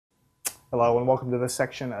Hello and welcome to this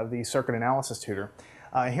section of the Circuit Analysis Tutor.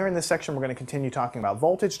 Here in this section we're going to continue talking about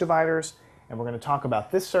voltage dividers, and we're going to talk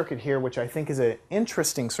about this circuit here, which I think is an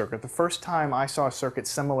interesting circuit. The first time I saw a circuit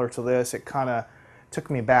similar to this, it kind of took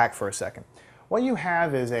me back for a second. What you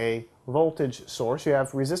have is a voltage source. You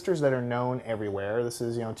have resistors that are known everywhere. This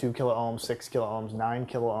is 2 kilo ohms, 6 kilo ohms, 9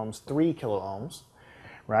 kilo ohms, 3 kilo ohms,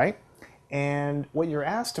 right? And what you're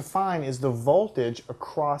asked to find is the voltage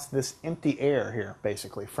across this empty air here,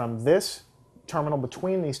 basically, from this terminal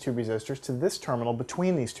between these two resistors to this terminal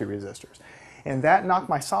between these two resistors. And that knocked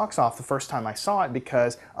my socks off the first time I saw it,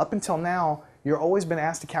 because up until now, you've always been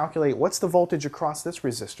asked to calculate what's the voltage across this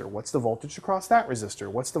resistor, what's the voltage across that resistor,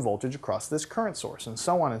 what's the voltage across this current source, and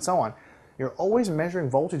so on and so on. You're always measuring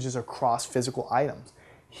voltages across physical items.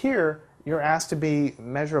 Here, you're asked to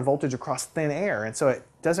measure a voltage across thin air, and so it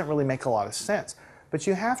doesn't really make a lot of sense. But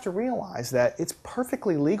you have to realize that it's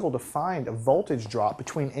perfectly legal to find a voltage drop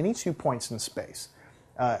between any 2 points in space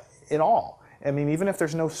at all. I mean, even if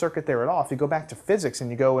there's no circuit there at all, if you go back to physics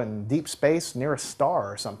and you go in deep space near a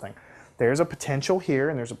star or something, there's a potential here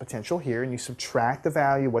and there's a potential here, and you subtract the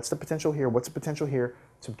value. What's the potential here? What's the potential here?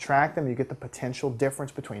 Subtract them, you get the potential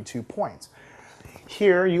difference between 2 points.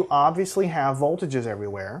 Here, you obviously have voltages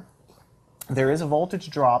everywhere. There is a voltage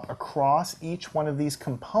drop across each one of these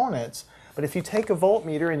components, but if you take a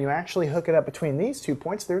voltmeter and you actually hook it up between these 2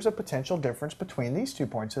 points, there's a potential difference between these 2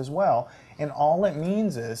 points as well. And all it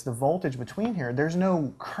means is the voltage between here, there's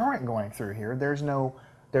no current going through here. There's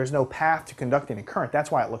no path to conduct any current.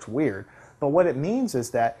 That's why it looks weird. But what it means is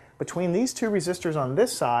that between these two resistors on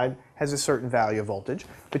this side has a certain value of voltage.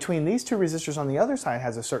 Between these two resistors on the other side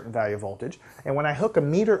has a certain value of voltage. And when I hook a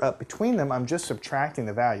meter up between them, I'm just subtracting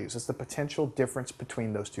the values. It's the potential difference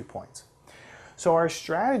between those 2 points. So our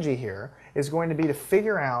strategy here is going to be to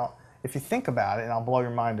figure out, if you think about it, and I'll blow your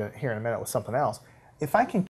mind here in a minute with something else, if I can